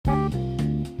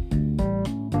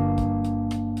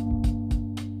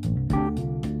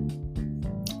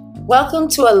Welcome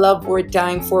to a Love Worth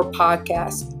Dying For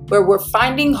podcast, where we're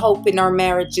finding hope in our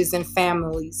marriages and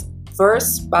families,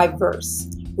 verse by verse.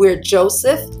 We're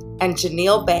Joseph and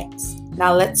Janelle Banks.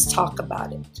 Now let's talk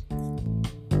about it.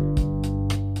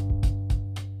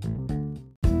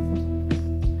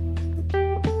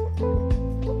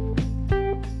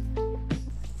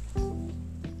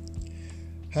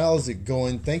 How's it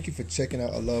going? Thank you for checking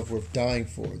out A Love Worth Dying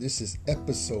For. This is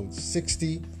episode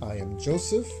 60. I am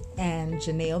Joseph. And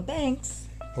Janelle Banks.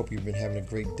 Hope you've been having a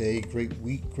great day, great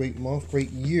week, great month,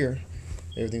 great year.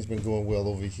 Everything's been going well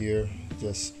over here.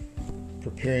 Just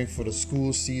preparing for the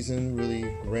school season, really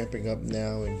ramping up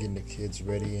now and getting the kids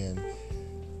ready. And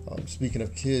speaking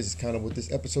of kids, it's kind of what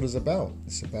this episode is about.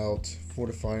 It's about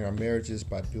fortifying our marriages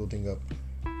by building up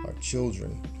our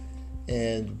children.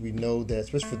 And we know that,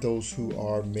 especially for those who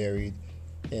are married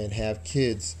and have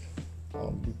kids,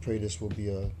 we pray this will be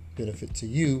a benefit to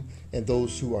you. And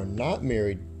those who are not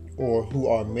married or who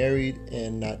are married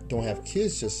and don't have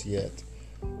kids just yet,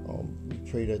 we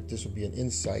pray that this will be an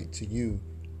insight to you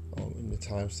in the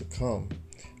times to come.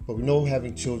 But we know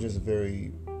having children is a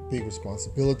very big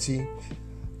responsibility,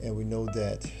 and we know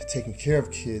that taking care of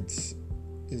kids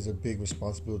is a big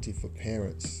responsibility for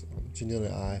parents. Janelle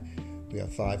and I, we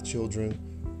have 5 children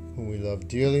whom we love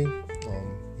dearly.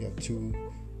 We have two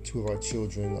of our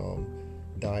children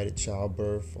died at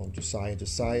childbirth, Josiah and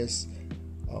Josias,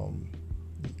 4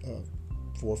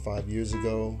 or 5 years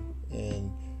ago,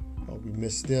 and we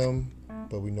miss them,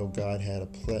 but we know God had a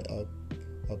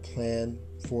plan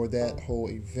for that whole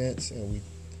event, and we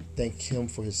thank Him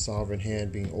for His sovereign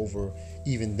hand being over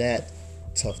even that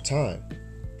tough time.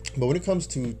 But when it comes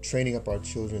to training up our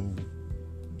children,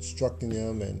 instructing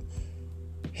them and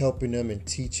helping them and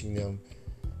teaching them,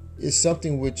 is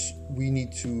something which we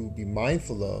need to be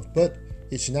mindful of, but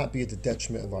it should not be at the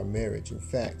detriment of our marriage. In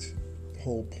fact, the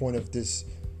whole point of this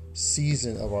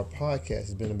season of our podcast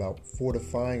has been about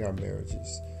fortifying our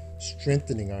marriages,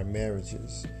 strengthening our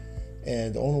marriages.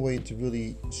 And the only way to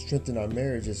really strengthen our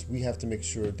marriages, we have to make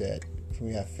sure that when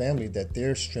we have family, that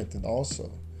they're strengthened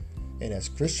also. And as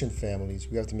Christian families,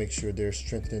 we have to make sure they're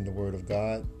strengthened in the Word of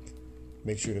God.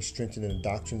 Make sure they're strengthened in the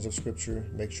doctrines of Scripture.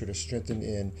 Make sure they're strengthened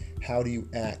in how do you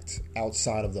act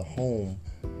outside of the home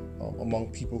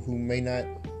among people who may not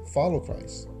follow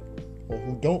Christ, or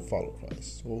who don't follow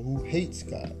Christ, or who hates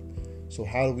God. So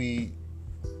how do we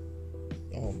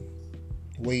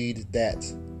wade that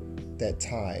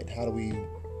tide? How do we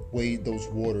wade those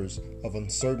waters of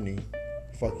uncertainty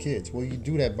for our kids? Well, you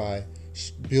do that by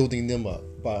building them up,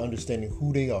 by understanding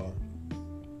who they are,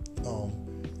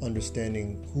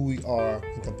 understanding who we are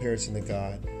in comparison to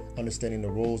God, understanding the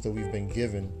roles that we've been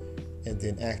given, and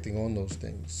then acting on those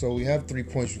things. So we have 3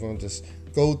 points we're going to just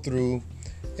go through,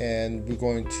 and we're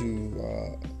going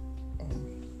to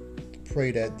pray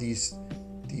that these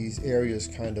areas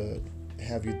kind of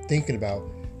have you thinking about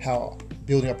how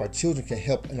building up our children can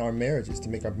help in our marriages to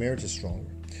make our marriages stronger.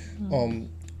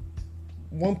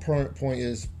 One point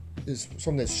is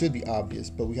something that should be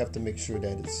obvious, but we have to make sure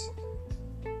that it's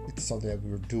something that we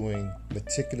were doing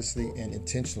meticulously and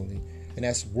intentionally, and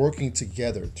that's working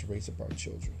together to raise up our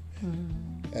children.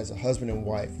 As a husband and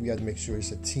wife, we have to make sure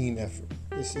it's a team effort.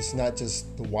 It's not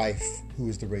just the wife who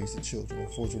is to raise the children.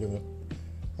 Unfortunately,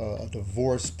 a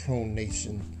divorce-prone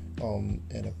nation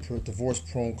and a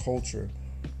divorce-prone culture,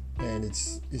 and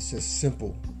it's just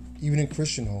simple, even in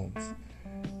Christian homes.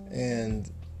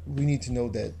 And we need to know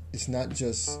that it's not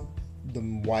just the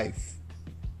wife.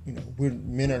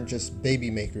 Men aren't just baby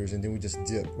makers and then we just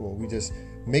dip, or we just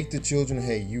make the children,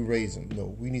 hey, you raise them.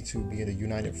 No, we need to be in a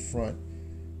united front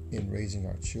in raising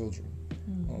our children.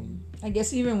 I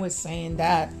guess even with saying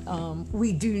that,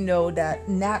 we do know that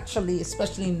naturally,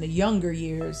 especially in the younger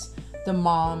years, the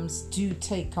moms do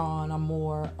take on a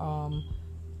more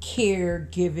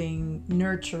caregiving,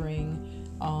 nurturing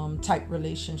type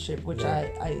relationship, which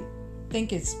right. I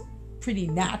think is pretty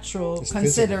natural, it's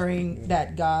considering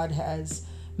that God has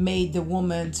made the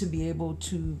woman to be able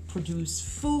to produce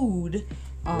food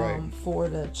for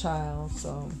the child.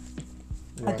 So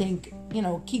I think,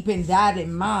 keeping that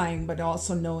in mind, but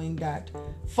also knowing that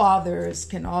fathers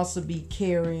can also be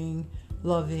caring,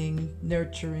 loving,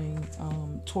 nurturing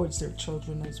towards their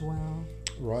children as well.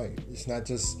 Right. It's not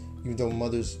just, even though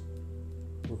mothers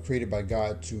were created by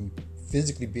God to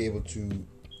physically be able to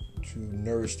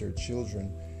nourish their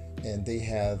children, and they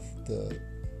have the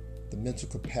mental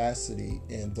capacity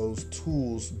and those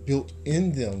tools built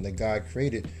in them that God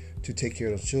created to take care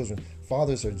of those children.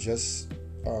 Fathers are just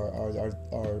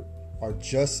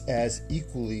as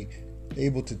equally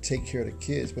able to take care of the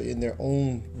kids, but in their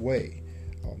own way.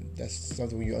 That's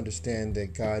something when you understand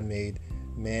that God made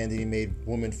man, then he made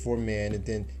woman for man, and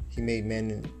then he made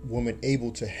man and woman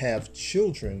able to have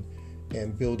children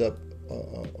and build up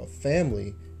a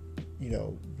family.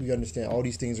 We understand all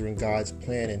these things are in God's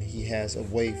plan, and he has a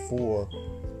way for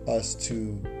us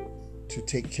to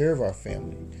take care of our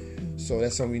family. So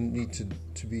that's something we need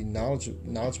to be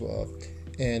knowledgeable of.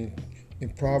 And in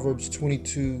Proverbs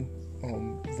 22,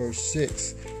 verse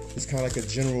 6, it's kind of like a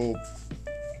general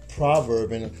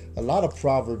proverb, and a lot of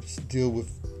proverbs deal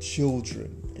with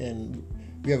children. And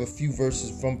we have a few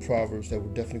verses from Proverbs that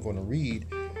we're definitely going to read,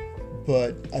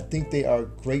 but I think they are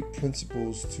great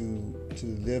principles to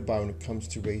live by when it comes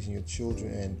to raising your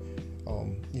children. And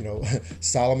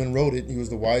Solomon wrote it. He was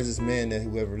the wisest man that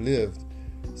who ever lived.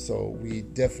 So we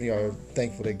definitely are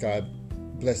thankful that God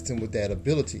blessed him with that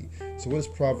ability. So what does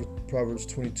Proverbs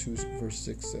 22 verse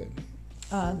 6 say?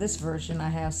 This version I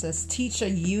have says, teach a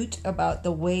youth about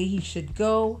the way he should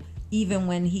go. Even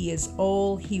when he is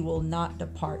old, he will not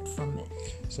depart from it.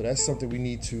 So that's something we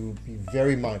need to be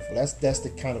very mindful. That's the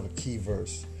kind of a key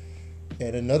verse.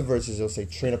 And in other verses, they'll say,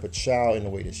 train up a child in the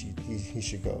way that he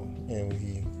should go. And when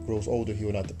he grows older, he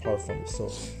will not depart from it.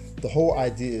 So the whole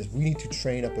idea is we need to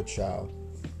train up a child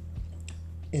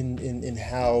in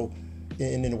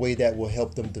a way that will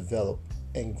help them develop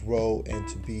and grow and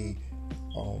to be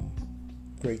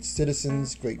great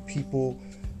citizens, great people,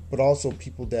 but also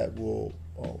people that will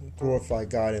glorify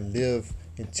God and live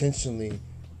intentionally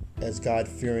as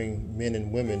God-fearing men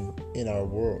and women in our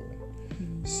world.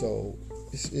 So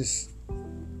it's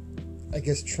I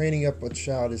guess training up a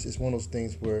child is one of those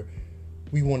things where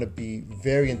we want to be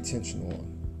very intentional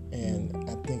on. And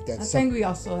I think that's I think we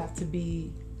also have to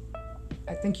be,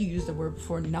 I think you used the word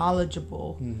before,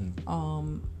 knowledgeable.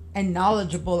 And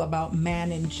knowledgeable about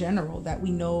man in general, that we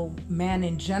know man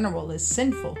in general is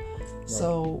sinful. Right.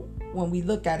 So when we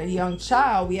look at a young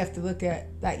child, we have to look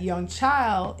at that young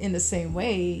child in the same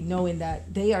way, knowing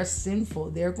that they are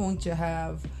sinful. They're going to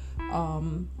have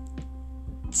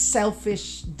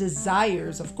selfish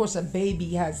desires. Of course, a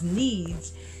baby has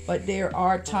needs, but there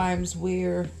are times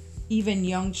where even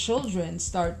young children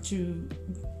start to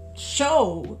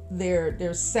show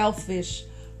their selfish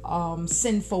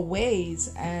sinful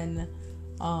ways. And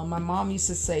my mom used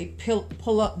to say,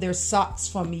 pull up their socks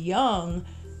from young.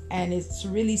 And it's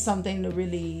really something to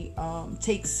really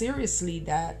take seriously,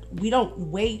 that we don't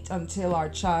wait until our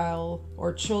child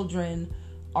or children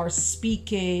are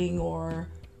speaking or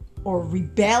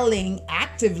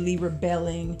actively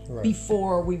rebelling, right,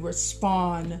 before we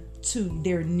respond to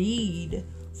their need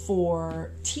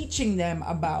for teaching them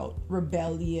about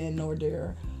rebellion or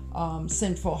their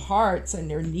sinful hearts and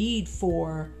their need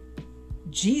for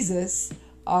Jesus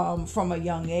from a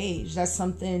young age. That's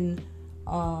something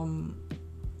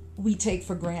we take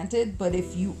for granted. But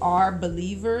if you are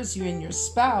believers, you and your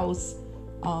spouse,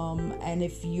 and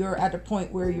if you're at a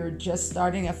point where you're just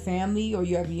starting a family or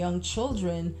you have young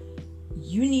children,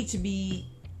 you need to be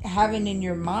having in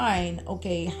your mind,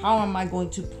 okay, how am I going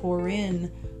to pour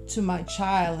in to my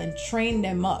child and train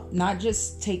them up, not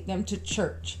just take them to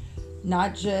church,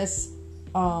 not just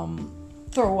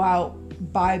throw out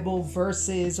Bible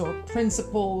verses or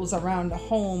principles around the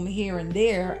home here and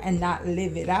there and not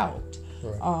live it out.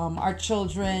 Right. Our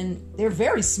children, they're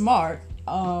very smart,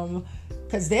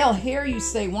 because they'll hear you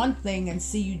say one thing and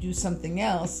see you do something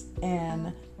else,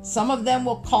 and some of them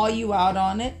will call you out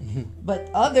on it, but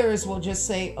others will just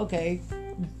say, okay,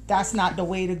 that's not the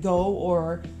way to go,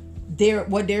 or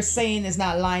what they're saying is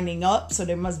not lining up, so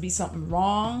there must be something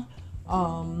wrong.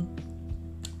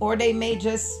 Or they may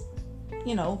just,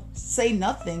 say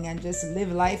nothing and just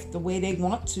live life the way they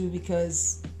want to,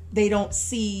 because they don't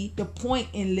see the point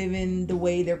in living the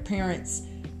way their parents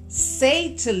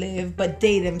say to live, but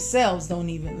they themselves don't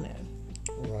even live.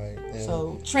 Right. And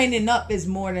so training up is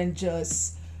more than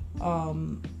just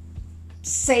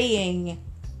saying,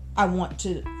 I want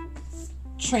to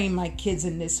train my kids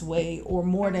in this way, or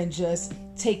more than just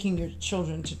taking your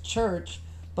children to church,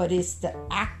 but it's the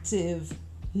active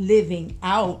living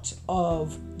out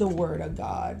of the Word of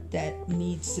God that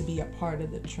needs to be a part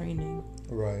of the training.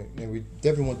 Right. And we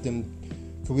definitely want them,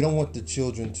 because we don't want the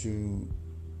children to,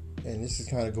 and this is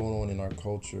kind of going on in our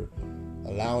culture,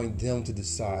 allowing them to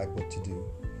decide what to do.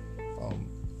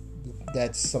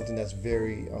 That's something that's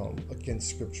very against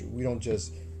Scripture. We don't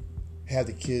just have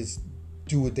the kids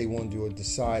do what they want to do or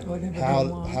decide how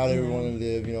they want to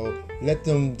live. Let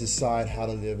them decide how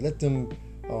to live. Let them.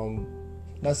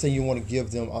 Not saying you want to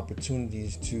give them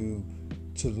opportunities to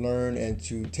learn and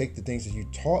to take the things that you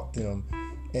taught them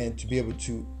and to be able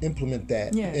to implement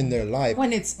that in their life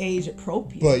when it's age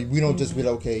appropriate. But we don't just be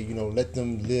like, okay, let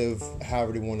them live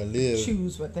however they want to live.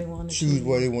 Choose what they want to choose.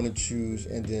 What they want to choose,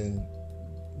 and then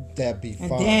that be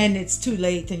fine. And then it's too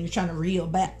late and you're trying to reel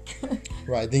back.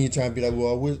 Right. Then you're trying to be like,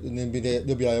 well, I wish, and then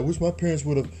they'll be like, I wish my parents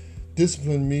would have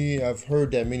disciplined me. I've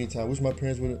heard that many times. I wish my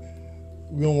parents would have.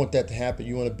 We don't want that to happen.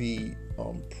 You want to be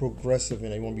progressive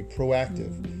and you want to be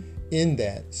proactive in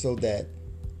that, so that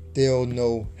they'll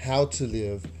know how to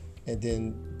live, and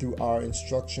then through our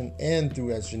instruction and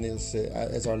through, as Janelle said,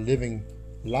 as our living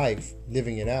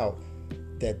it out,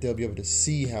 that they'll be able to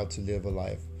see how to live a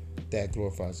life that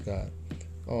glorifies God.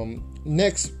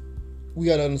 Next, we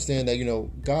got to understand that,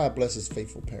 God blesses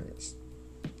faithful parents.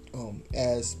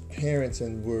 As parents,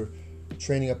 and we're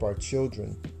training up our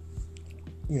children,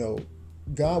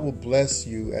 God will bless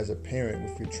you as a parent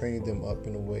if you're training them up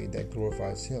in a way that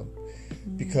glorifies Him.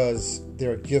 Because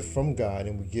they're a gift from God,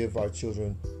 and we give our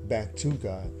children back to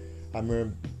God. I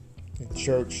remember in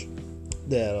church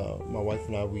that my wife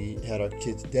and I, we had our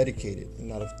kids dedicated. A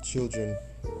lot of children,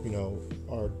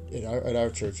 are at our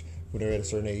church, when they're at a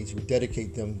certain age, we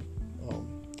dedicate them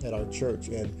at our church.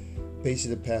 And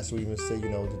basically the pastor would even say,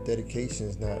 the dedication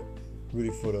is not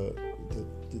really for the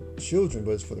children,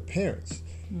 but it's for the parents.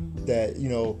 That,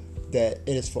 that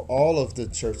it is for all of the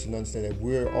church to understand that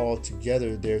we're all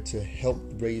together there to help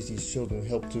raise these children,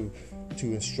 help to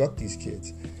instruct these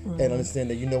kids, and understand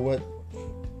that,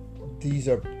 these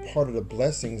are part of the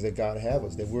blessings that God has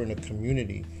us, that we're in a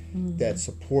community that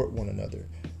support one another,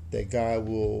 that God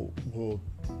will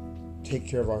take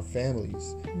care of our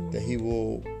families, that He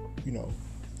will,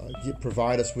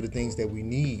 provide us with the things that we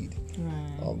need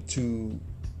to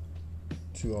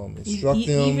instruct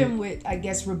them. Even with, I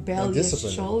guess,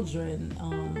 rebellious children,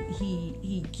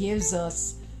 he gives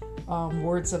us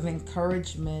words of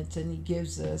encouragement, and He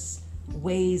gives us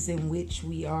ways in which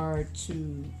we are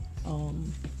to,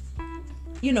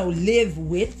 live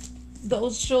with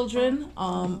those children,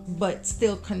 but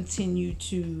still continue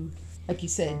to, like you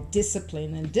said,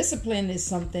 discipline. And discipline is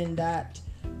something that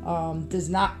does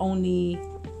not only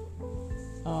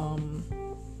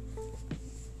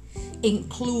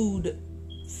include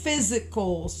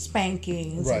physical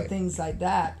spankings and things like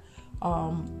that,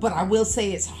 but I will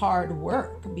say it's hard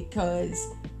work, because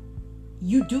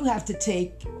you do have to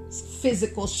take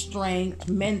physical strength,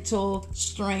 mental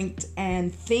strength,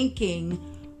 and thinking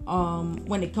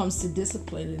when it comes to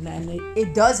discipline. And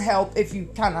it does help if you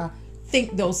kind of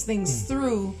think those things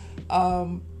through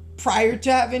prior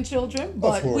to having children,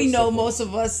 but we know most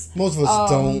of us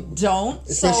don't,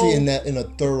 especially in a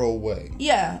thorough way.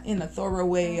 In a thorough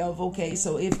way of, okay,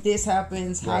 so if this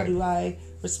happens, how do I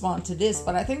respond to this?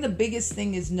 But I think the biggest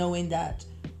thing is knowing that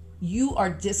you are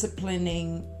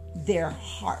disciplining their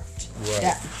heart,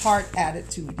 that heart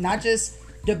attitude, not just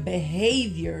the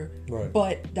behavior,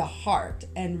 but the heart,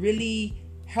 and really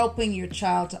helping your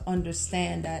child to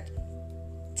understand that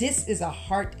this is a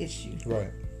heart issue.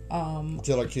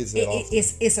 Tell our kids that often.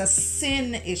 It's a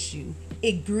sin issue.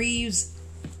 It grieves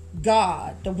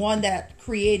God, the one that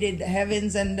created the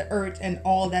heavens and the earth and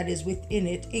all that is within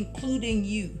it, including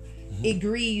you. It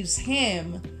grieves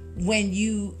Him when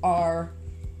you are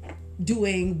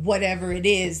doing whatever it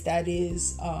is that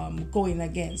is going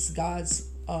against God's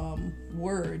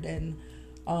word. And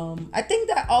I think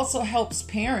that also helps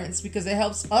parents, because it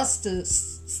helps us to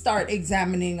start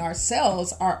examining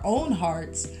ourselves, our own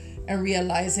hearts, and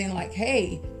realizing like,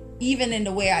 hey, even in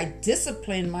the way I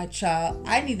discipline my child,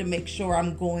 I need to make sure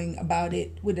I'm going about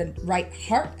it with a right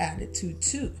heart attitude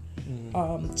too.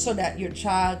 So that your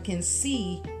child can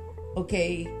see,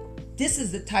 okay, this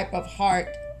is the type of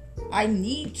heart I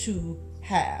need to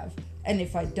have. And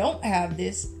if I don't have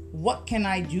this, what can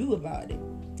I do about it?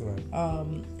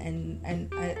 And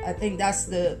I think that's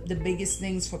the biggest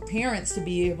things for parents, to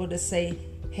be able to say,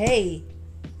 hey,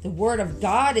 the word of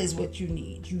God is what you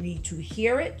need. You need to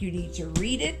hear it. You need to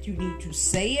read it. You need to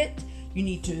say it. You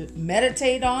need to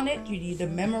meditate on it. You need to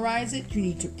memorize it. You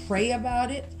need to pray about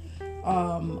it.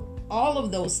 All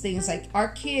of those things. Like, our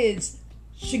kids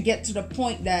should get to the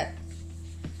point that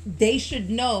they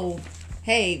should know,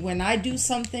 hey, when I do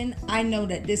something, I know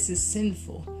that this is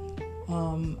sinful.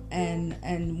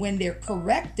 And when they're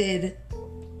corrected,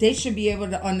 they should be able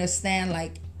to understand,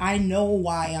 like, I know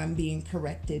why I'm being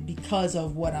corrected, because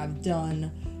of what I've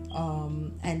done,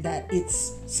 and that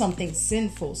it's something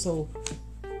sinful. So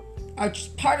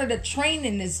part of the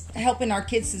training is helping our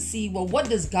kids to see, well, what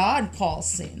does God call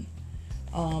sin?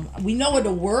 We know what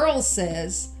the world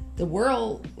says. The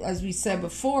world, as we said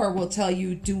before, will tell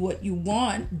you, do what you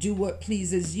want, do what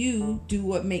pleases you, do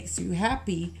what makes you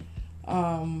happy.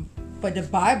 But the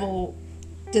Bible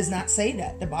does not say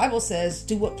that. The Bible says,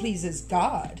 do what pleases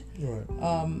God.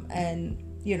 And,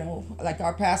 like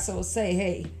our pastor will say,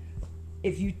 hey,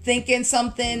 if you thinking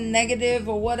something negative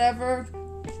or whatever,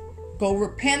 go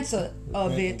repent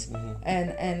of it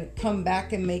and come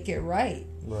back and make it right.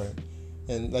 Right.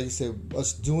 And like you said,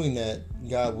 us doing that,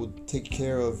 God will take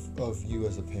care of you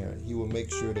as a parent. He will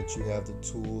make sure that you have the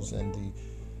tools and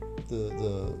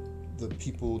the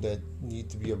people that need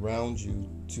to be around you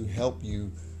to help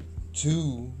you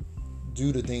to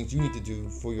do the things you need to do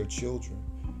for your children.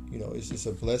 You know, it's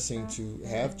a blessing to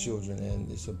have children,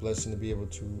 and it's a blessing to be able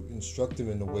to instruct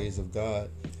them in the ways of God.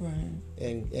 Right.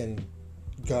 And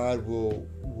God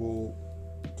will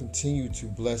continue to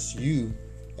bless you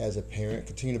as a parent,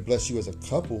 continue to bless you as a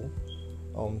couple,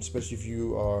 especially if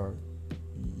you are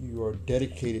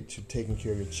dedicated to taking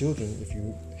care of your children, if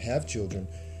you have children.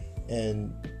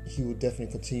 And He will definitely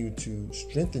continue to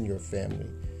strengthen your family,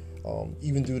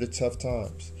 even through the tough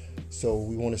times. So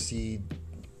we want to see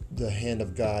the hand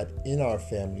of God in our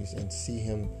families and see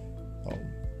Him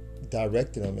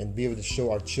directing them, and be able to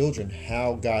show our children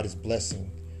how God is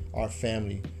blessing our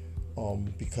family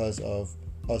because of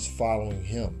us following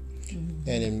Him. Mm-hmm.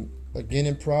 And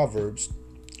in Proverbs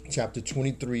chapter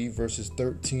 23 verses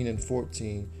 13 and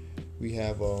 14, we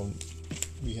have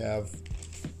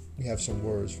some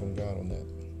words from God on that.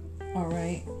 All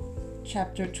right.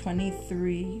 Chapter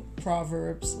 23,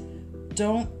 Proverbs.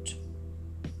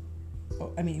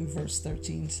 Verse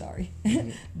 13, sorry.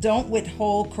 Mm-hmm. Don't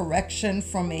withhold correction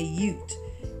from a youth.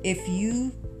 If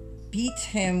you beat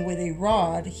him with a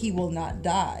rod, he will not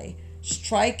die.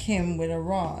 Strike him with a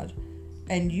rod,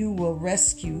 and you will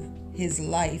rescue his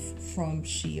life from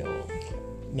Sheol.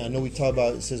 Now, I know it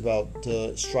says about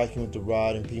striking with the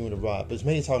rod and beating with the rod, but it's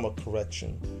mainly talking about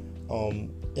correction.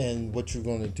 And what you're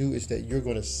going to do is that you're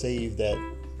going to save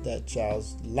that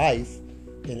child's life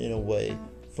in a way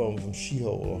from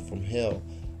Sheol or from hell.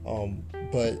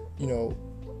 But you know,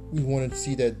 we want to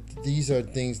see that these are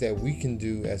things that we can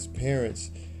do as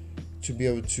parents to be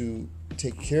able to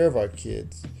take care of our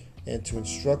kids and to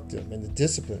instruct them, and the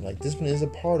discipline. Like, discipline is a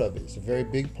part of it. It's a very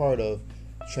big part of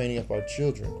training up our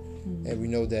children. Mm-hmm. And we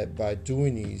know that by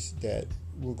doing these, that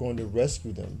we're going to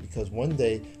rescue them, because one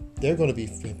day they're going to be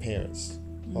parents,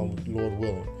 Lord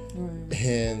willing. Right.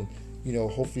 And you know,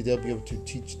 hopefully they'll be able to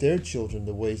teach their children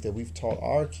the ways that we've taught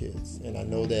our kids. And I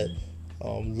know that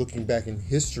looking back in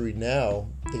history now,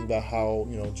 think about how,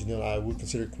 you know, Janelle and I would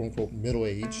consider quote unquote middle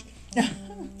age,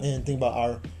 and think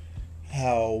about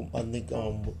how I think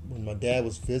when my dad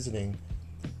was visiting,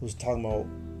 was talking about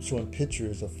showing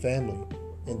pictures of family,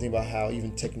 and think about how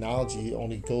even technology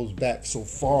only goes back so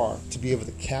far to be able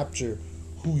to capture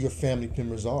who your family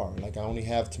members are. Like, I only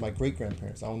have to my great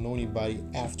grandparents. I don't know anybody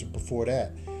before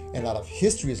that. And a lot of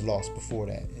history is lost before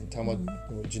that. And talking about,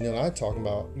 you know, Janelle and I talking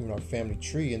about, you know, our family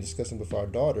tree and discussing with our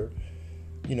daughter,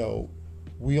 you know,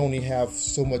 we only have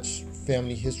so much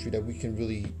family history that we can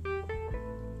really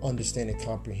understand and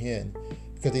comprehend,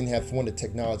 because they didn't have the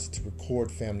technology to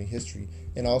record family history.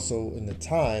 And also in the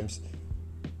times,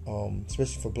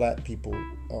 especially for Black people,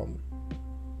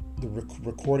 the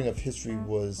recording of history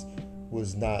was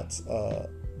not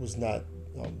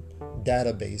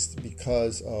data-based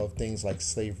because of things like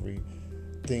slavery,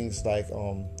 things like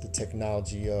the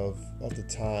technology of the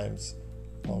times.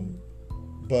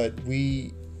 But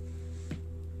we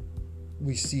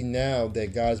see now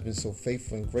that God's been so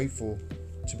faithful and grateful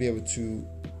to be able to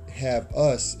have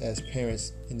us as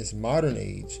parents in this modern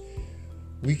age.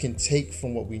 We can take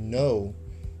from what we know,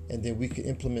 and then we can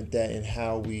implement that in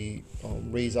how we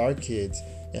raise our kids.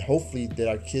 And hopefully that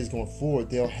our kids going forward,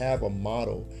 they'll have a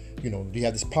model. You know, we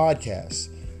have this podcast.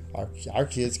 Our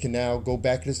kids can now go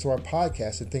back and listen to our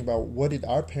podcast and think about, what did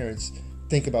our parents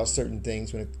think about certain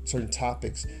things, certain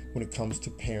topics, when it comes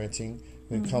to parenting,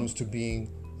 when it comes to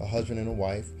being a husband and a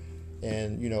wife.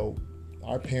 And, you know,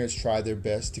 our parents tried their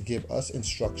best to give us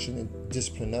instruction and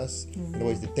discipline us in the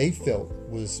ways that they felt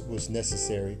was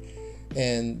necessary.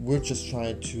 And we're just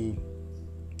trying to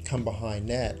come behind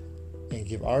that and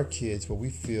give our kids what we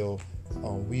feel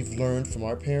we've learned from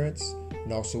our parents,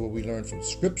 and also what we learned from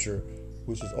Scripture,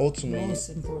 which is ultimately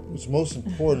most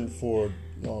important for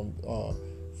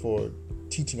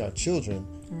teaching our children.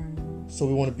 So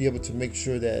we want to be able to make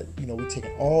sure that, you know, we take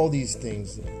all these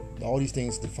things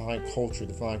define culture,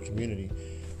 define community,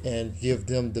 and give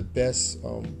them the best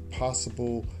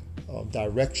possible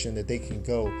direction that they can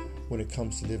go when it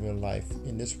comes to living life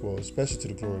in this world, especially to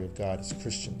the glory of God as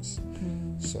Christians.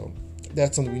 So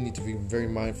that's something we need to be very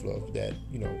mindful of, that,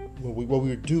 you know, what we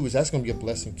would do is, that's going to be a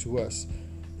blessing to us,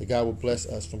 that God will bless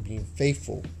us from being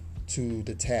faithful to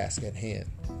the task at hand.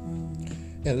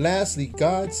 And lastly,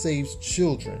 God saves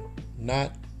children,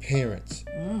 not parents,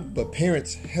 but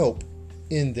parents help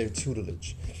in their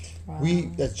tutelage.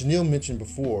 We, as Janelle mentioned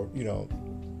before, you know,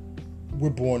 we're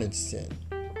born in sin,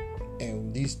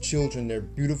 And these children, they're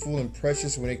beautiful and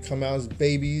precious when they come out as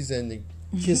babies, and they're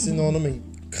kissing on them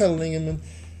and cuddling them,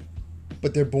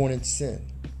 but they're born in sin.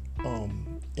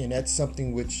 And that's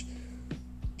something which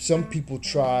some people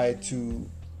try to,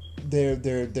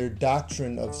 their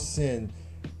doctrine of sin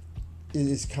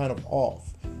is kind of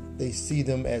off. They see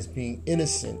them as being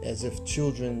innocent, as if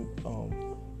children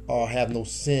have no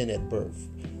sin at birth.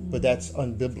 But that's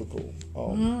unbiblical.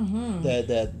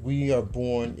 That we are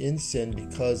born in sin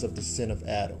because of the sin of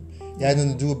Adam. It had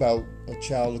nothing to do about a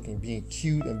child being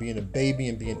cute and being a baby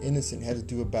and being innocent. It had to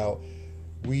do about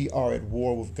we are at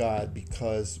war with God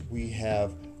because we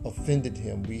have offended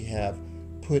him. We have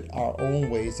put our own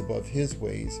ways above his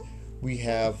ways. We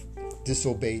have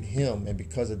disobeyed him, and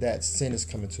because of that, sin has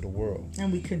come into the world.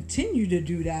 And we continue to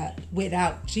do that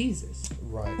without Jesus.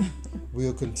 Right.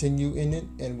 We'll continue in it,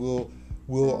 and we'll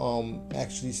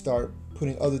actually start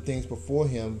putting other things before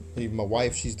him. Even my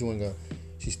wife, she's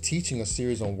teaching a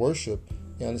series on worship,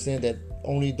 and understand that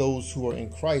only those who are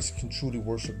in Christ can truly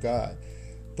worship God.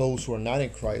 Those who are not in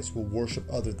Christ will worship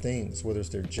other things, whether it's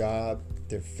their job,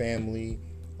 their family,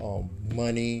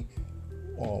 money,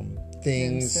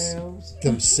 things,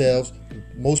 themselves.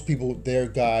 Most people, their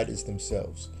God is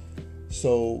themselves.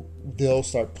 So they'll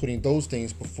start putting those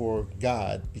things before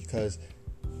God because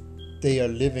they are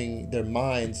living, their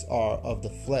minds are of the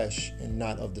flesh and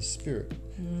not of the spirit.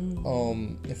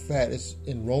 In fact, it's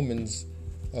in Romans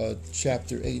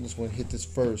chapter 8. I just want to hit this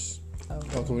verse.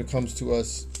 When it comes to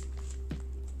us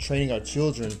training our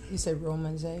children. You said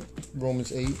Romans 8?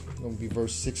 Romans 8, going to be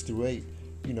verse 6 through 8.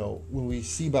 When we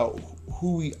see about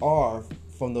who we are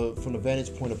from the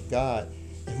vantage point of God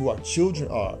and who our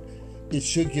children are, it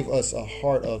should give us a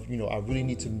heart of, I really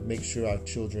need to make sure our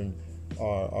children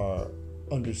are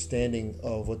understanding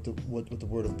of what the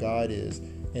Word of God is,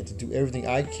 and to do everything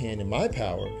I can in my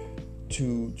power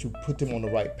to put them on the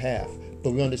right path.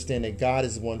 But we understand that God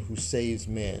is the one who saves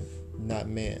man, not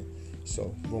man.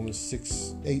 So Romans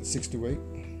 8, 6 through 8.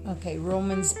 Okay,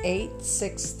 Romans 8,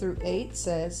 6 through 8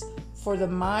 says, "For the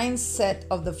mindset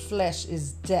of the flesh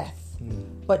is death,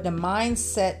 but the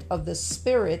mindset of the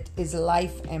spirit is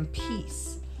life and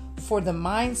peace. For the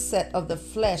mindset of the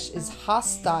flesh is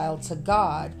hostile to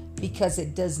God, because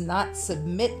it does not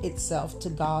submit itself to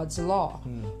God's law,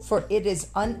 for it is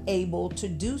unable to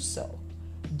do so.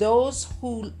 Those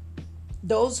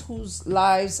whose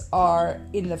lives are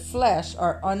in the flesh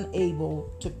are unable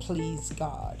to please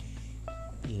God."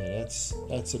 Yeah,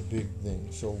 that's a big thing.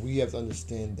 So we have to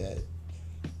understand that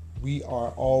we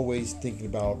are always thinking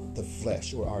about the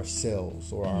flesh or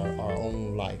ourselves or our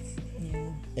own life.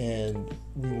 And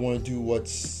we want to do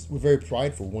we're very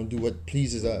prideful. We want to do what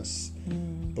pleases us.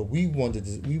 But we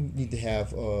need to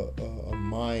have a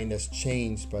mind that's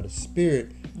changed by the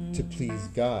Spirit to please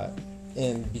God.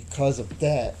 And because of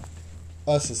that,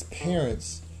 us as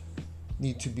parents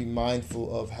need to be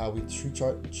mindful of how we train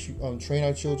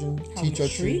our children, teach our children,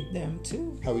 treat them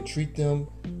too, how we treat them,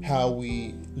 how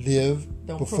we live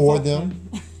don't before them.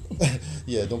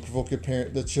 Yeah, don't provoke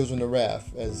the children to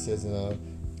wrath, as it says in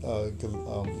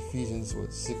Ephesians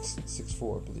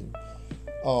 6:4, I believe.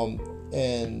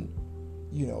 And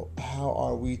how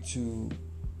are we to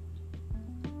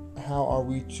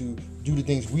do the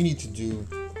things we need to do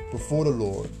before the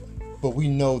Lord? But we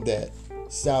know that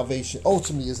salvation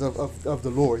ultimately is of the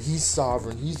Lord. He's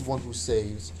sovereign. He's the one who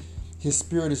saves. His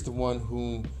Spirit is the one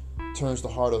who turns the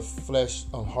heart of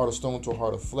stone to a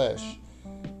heart of flesh.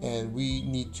 And we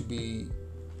need to be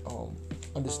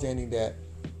understanding that.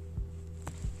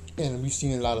 And we've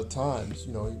seen it a lot of times,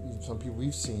 some people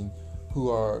we've seen who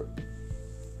are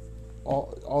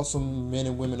awesome men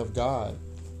and women of God,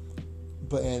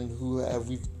 and who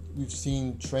we've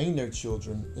seen train their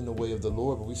children in the way of the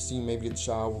Lord, but we've seen maybe a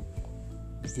child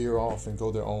veer off and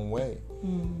go their own way.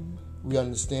 We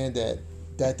understand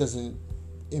that doesn't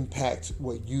impact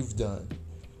what you've done.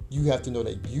 You have to know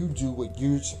that you do what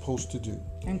you're supposed to do.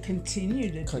 And continue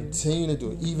to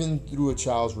do it. Even through a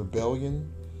child's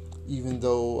rebellion, even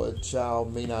though a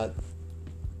child may not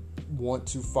want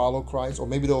to follow Christ, or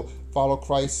maybe they'll follow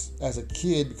Christ as a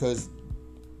kid because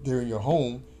they're in your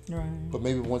home. Right. But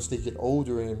maybe once they get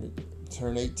older and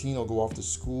turn 18 or go off to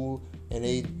school, and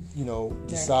they,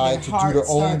 decide to do their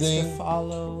own thing,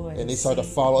 and they start to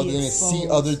follow other things and see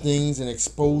other things and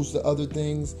expose the other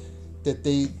things, that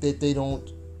they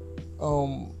don't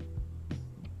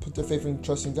put their faith and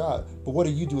trust in God. But what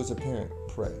do you do as a parent?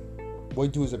 Pray. What do you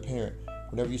do as a parent?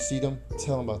 Whenever you see them,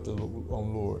 tell them about the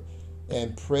Lord,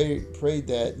 and pray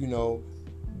that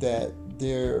that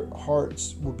their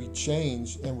hearts will be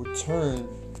changed and return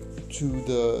to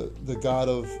the God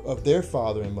of their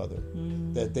father and mother.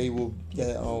 That they will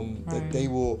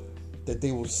that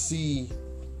they will see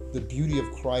the beauty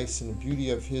of Christ and the beauty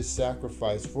of his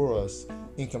sacrifice for us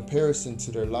in comparison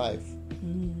to their life.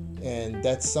 And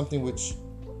that's something which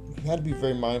you have to be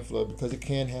very mindful of, because it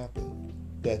can happen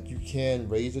that you can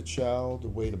raise a child the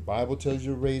way the Bible tells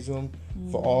you to raise them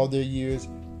for all their years,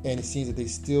 and it seems that they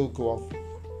still go off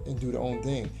and do their own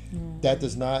thing. That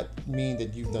does not mean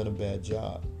that you've done a bad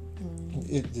job.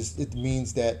 It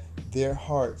means that their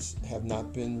hearts have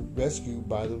not been rescued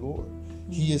by the Lord.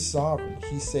 He is sovereign.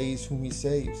 He saves whom he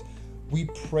saves. We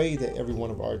pray that every one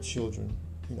of our children,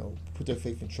 put their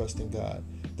faith and trust in God,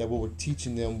 that what we're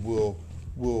teaching them will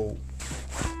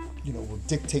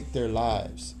dictate their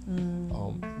lives.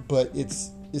 But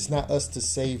it's not us to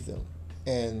save them.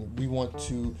 And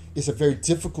it's a very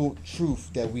difficult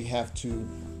truth that we have to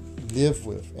live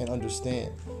with and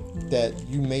understand, that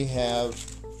you may have,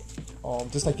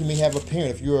 just like you may have a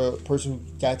parent. If you're a person who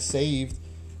got saved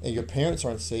and your parents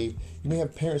aren't saved, you may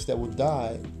have parents that will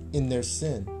die in their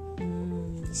sin.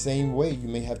 Same way, you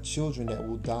may have children that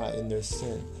will die in their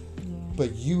sin.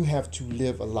 But you have to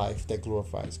live a life that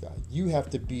glorifies God. You have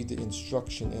to be the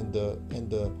instruction and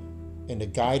the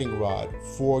guiding rod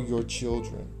for your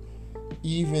children,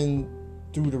 even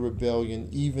through the rebellion,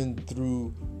 even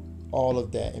through all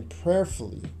of that. And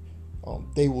prayerfully,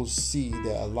 they will see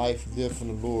that a life lived from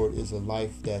the Lord is a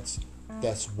life that's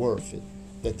worth it.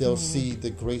 That they'll see the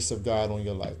grace of God on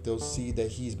your life. They'll see that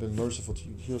he's been merciful to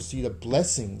you. He'll see the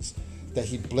blessings that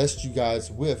he blessed you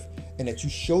guys with, and that you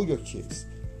show your kids.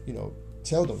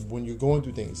 Tell them when you're going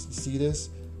through things, you see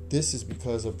this is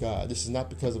because of God. This is not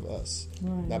because of us.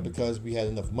 Not because we had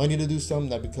enough money to do something,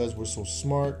 not because we're so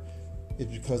smart.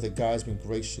 It's because that God's been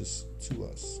gracious to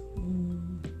us.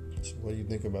 So what do you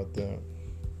think about that?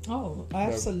 Oh,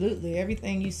 absolutely.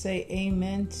 Everything you say,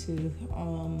 amen to.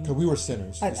 Because we were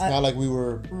sinners. It's not like we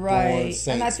were born saints.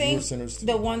 And I think we were sinners too.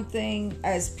 The one thing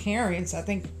as parents, I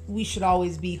think we should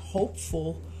always be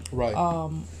hopeful. Right.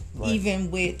 Even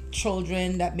with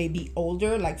children that may be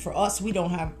older. Like for us, we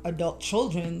don't have adult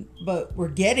children, but we're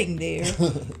getting there.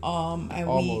 And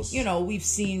almost. We've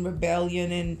seen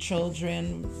rebellion in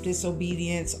children,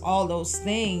 disobedience, all those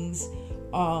things.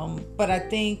 But I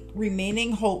think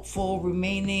remaining hopeful,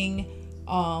 remaining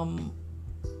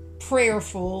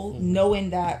prayerful, knowing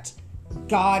that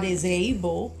God is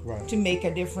able to make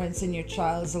a difference in your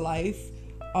child's life,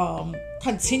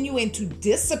 continuing to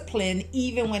discipline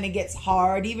even when it gets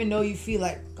hard, even though you feel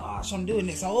like, gosh, I'm doing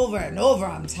this over and over,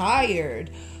 I'm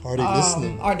tired. Are they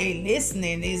listening? Are they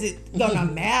listening? Is it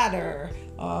gonna matter?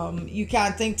 You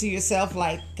can't think to yourself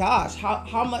like, gosh,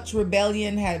 how much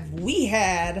rebellion have we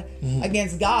had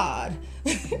against God?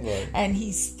 And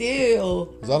he still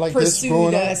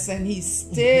pursued us, and he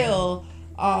still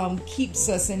keeps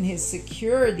us in his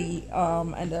security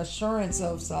and the assurance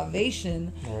of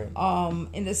salvation.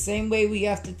 In the same way, we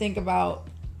have to think about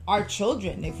our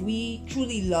children. If we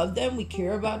truly love them, we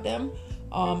care about them,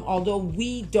 although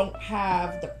we don't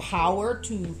have the power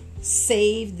to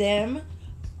save them,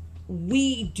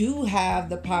 we do have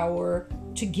the power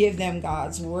to give them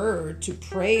God's word, to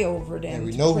pray over them, and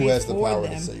we know who has the power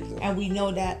to save them. And we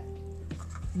know that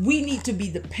we need to be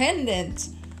dependent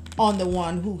on the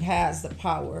one who has the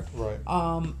power,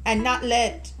 and not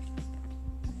let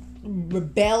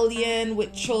rebellion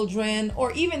with children,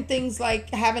 or even things like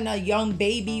having a young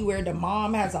baby where the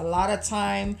mom has a lot of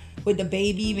time with the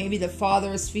baby, maybe the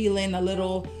father is feeling a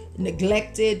little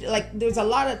neglected. Like there's a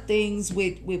lot of things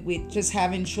with just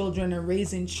having children or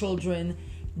raising children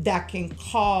that can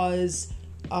cause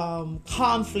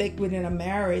conflict within a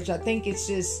marriage. I think it's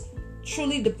just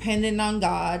truly dependent on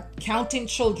God, counting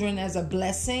children as a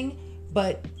blessing,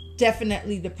 but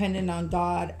definitely dependent on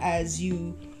God as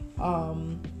you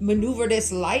maneuver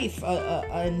this life,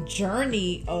 a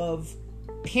journey of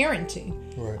parenting.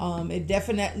 It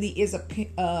definitely is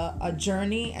a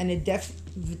journey, and it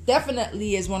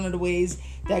definitely is one of the ways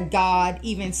that God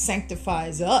even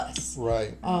sanctifies us.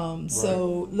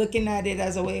 So looking at it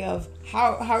as a way of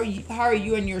how are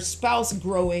you and your spouse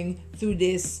growing through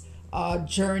this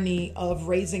journey of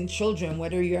raising children,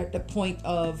 whether you're at the point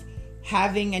of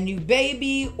having a new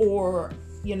baby, or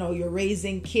you're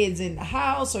raising kids in the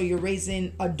house, or you're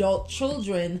raising adult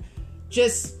children.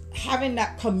 Just having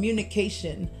that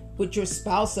communication with your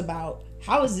spouse about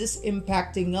how is this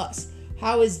impacting us,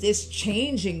 how is this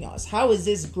changing us, how is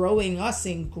this growing us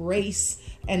in grace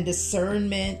and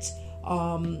discernment,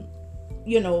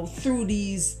 through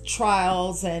these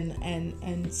trials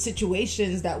and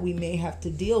situations that we may have to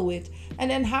deal with.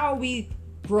 And then how are we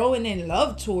growing in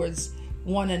love towards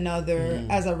one another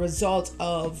as a result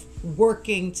of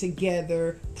working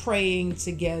together, praying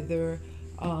together,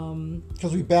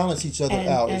 Because we balance each other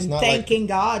out. And it's not thanking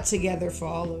God together for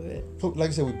all of it. Like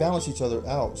I said, we balance each other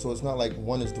out. So it's not like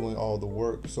one is doing all the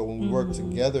work. So when we work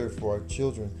together for our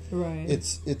children, right,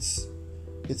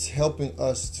 it's helping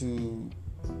us to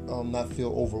not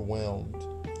feel overwhelmed.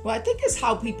 Well, I think it's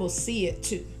how people see it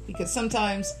too, because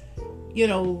sometimes,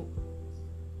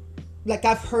 like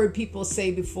I've heard people say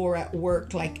before at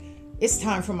work, like, it's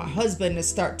time for my husband to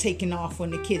start taking off when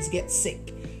the kids get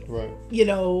sick. Right.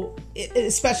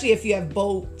 Especially if you have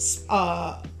both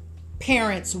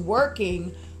parents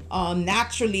working,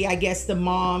 naturally, I guess the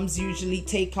moms usually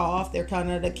take off. They're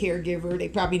kind of the caregiver. They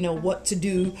probably know what to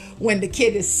do when the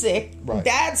kid is sick. Right.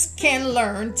 Dads can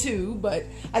learn too, but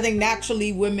I think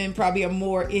naturally women probably are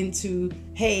more into,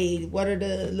 hey, what are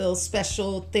the little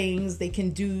special things they can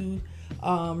do,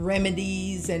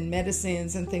 remedies and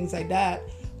medicines and things like that.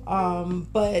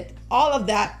 But all of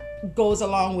that goes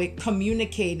along with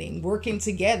communicating, working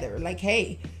together. Like,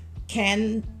 hey,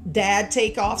 can dad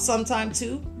take off sometime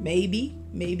too? Maybe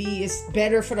it's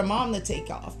better for the mom to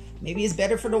take off. Maybe it's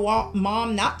better for the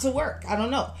mom not to work. I don't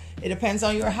know. It depends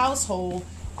on your household.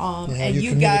 And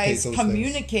you guys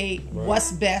communicate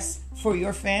what's best for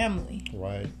your family.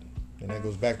 Right. And that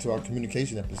goes back to our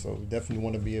communication episode. We definitely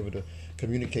want to be able to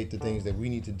communicate the things that we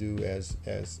need to do as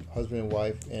husband and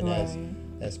wife and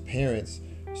as parents,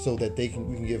 so that we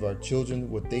can give our children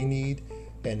what they need,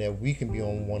 and that we can be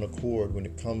on one accord when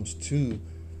it comes to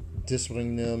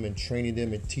disciplining them and training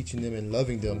them and teaching them and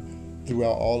loving them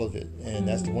throughout all of it. And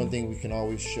that's the one thing we can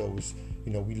always show is,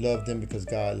 we love them because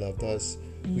God loved us.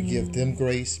 We give them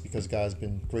grace because God's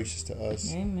been gracious to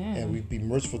us. Amen. And we be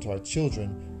merciful to our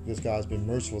children because God's been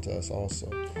merciful to us also.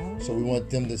 So we want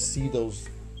them to see those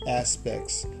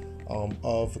aspects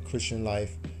of the Christian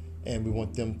life, and we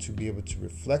want them to be able to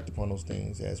reflect upon those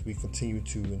things as we continue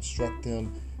to instruct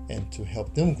them and to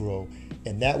help them grow.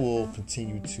 And that will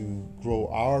continue to grow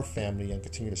our family and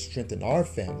continue to strengthen our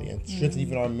family and strengthen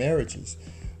even our marriages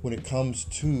when it comes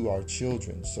to our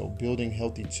children. So building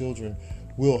healthy children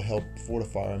will help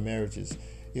fortify our marriages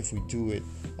if we do it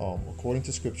according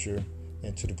to Scripture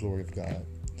and to the glory of God.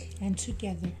 And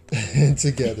together. And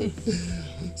together.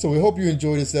 So we hope you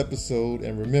enjoyed this episode.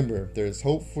 And remember, there is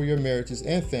hope for your marriages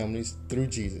and families through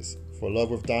Jesus. For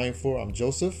Love Worth Dying For, I'm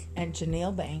Joseph. And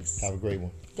Janelle Banks. Have a great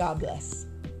one. God bless.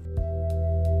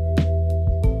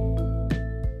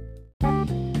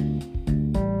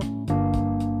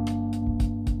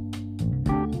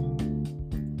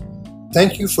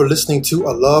 Thank you for listening to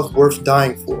A Love Worth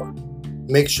Dying For.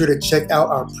 Make sure to check out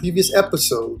our previous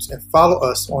episodes and follow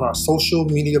us on our social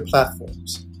media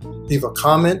platforms. Leave a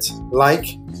comment, like,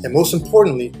 and most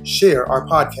importantly, share our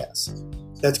podcast.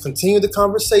 Let's continue the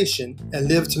conversation and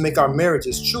live to make our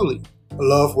marriages truly a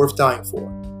love worth dying for.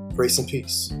 Grace and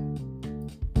peace.